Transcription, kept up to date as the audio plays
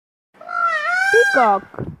Peacock.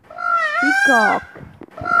 Peacock.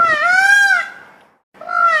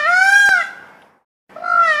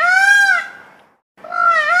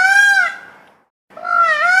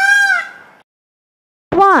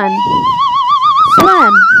 Swan.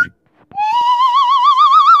 Swan.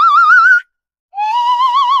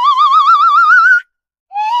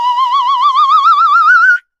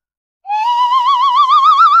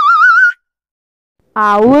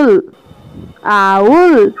 Owl.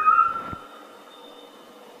 Owl.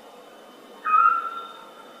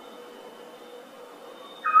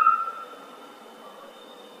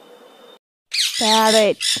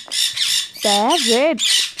 Parrot. Parrot.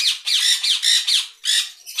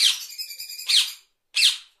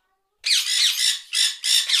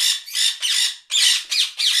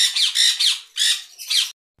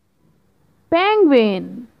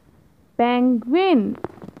 Penguin. Penguin.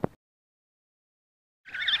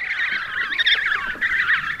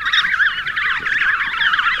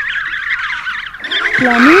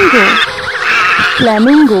 Flamingo.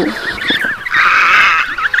 Flamingo.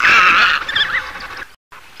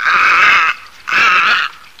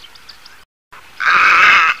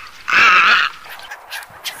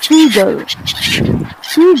 Eagle.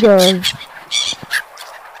 Eagle.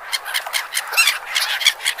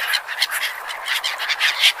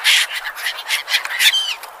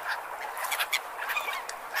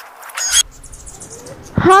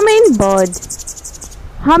 Hummingbird.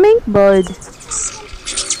 Hummingbird.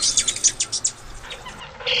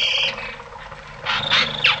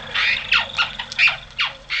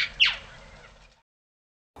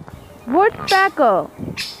 Woodpecker.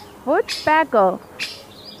 Woodpecker.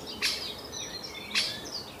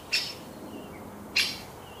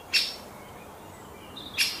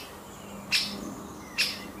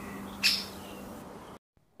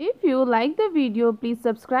 If you like the video, please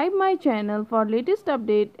subscribe my channel for latest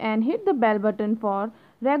update and hit the bell button for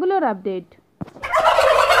regular update.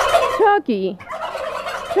 Turkey.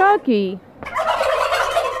 Turkey.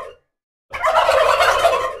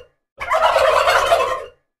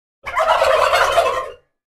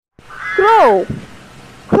 Crow.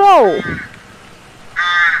 Crow.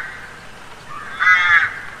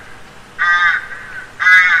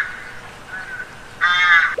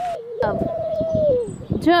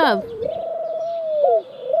 Dove.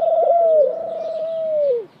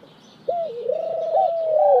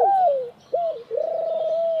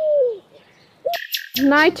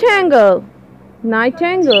 Nightingle.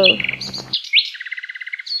 Nightingle.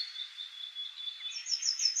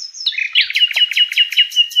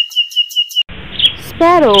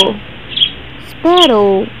 Sparrow.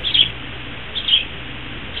 Sparrow.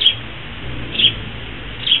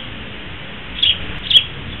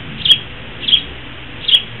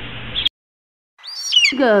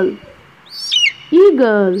 Eagle.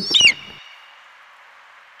 Eagle.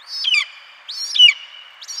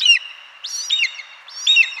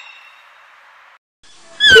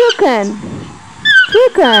 Tucano.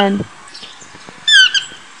 Tucano.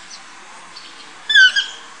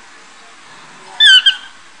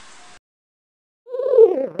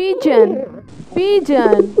 Pigeon.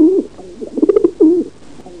 Pigeon.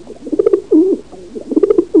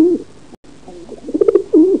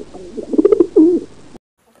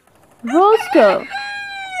 Rooster.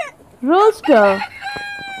 Rooster.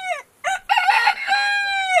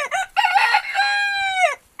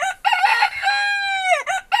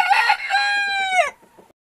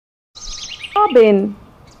 Robin.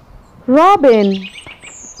 Robin.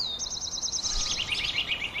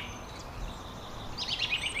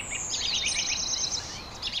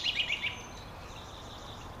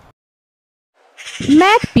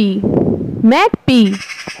 Magpie. Magpie.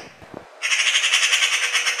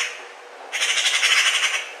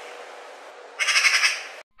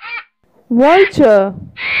 Vulture.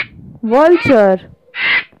 Vulture.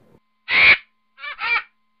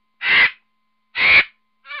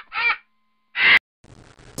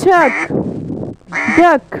 Duck.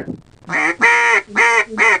 Duck.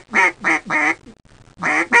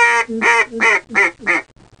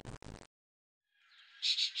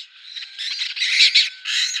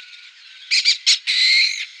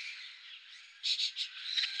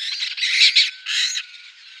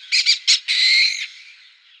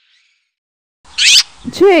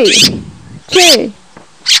 Jay. Jay.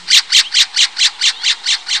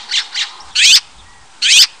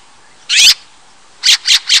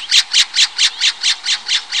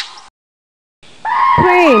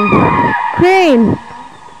 Crane. Crane.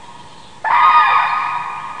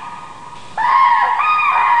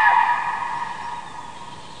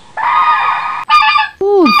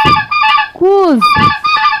 Goose. Goose.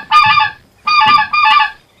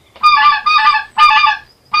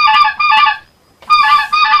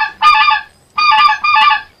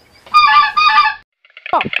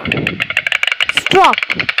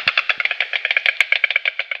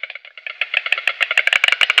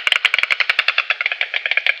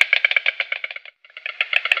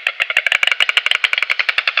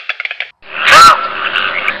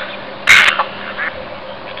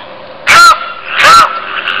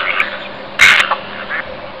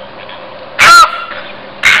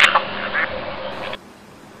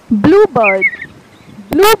 bluebird,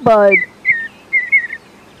 bluebird,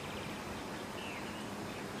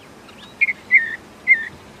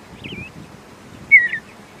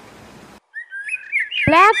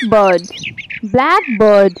 blackbird,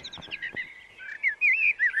 blackbird,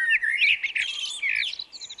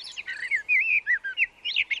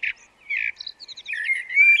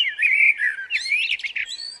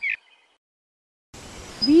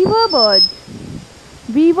 weaverbird,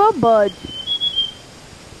 weaverbird,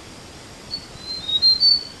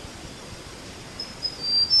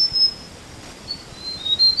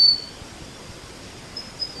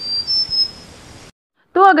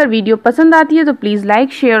 तो अगर video पसंद आती है तो please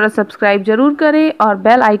like, share और subscribe जरूर करें और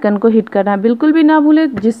बेल आइकन को हिट करना बिल्कुल भी ना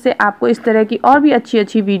भूलें, जिससे आपको इस तरह की और भी अच्छी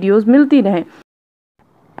अच्छी वीडियोस मिलती रहें।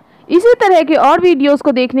 इसी तरह के और वीडियोस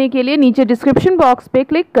को देखने के लिए नीचे डिस्क्रिप्शन बॉक्स पे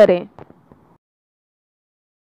क्लिक करें।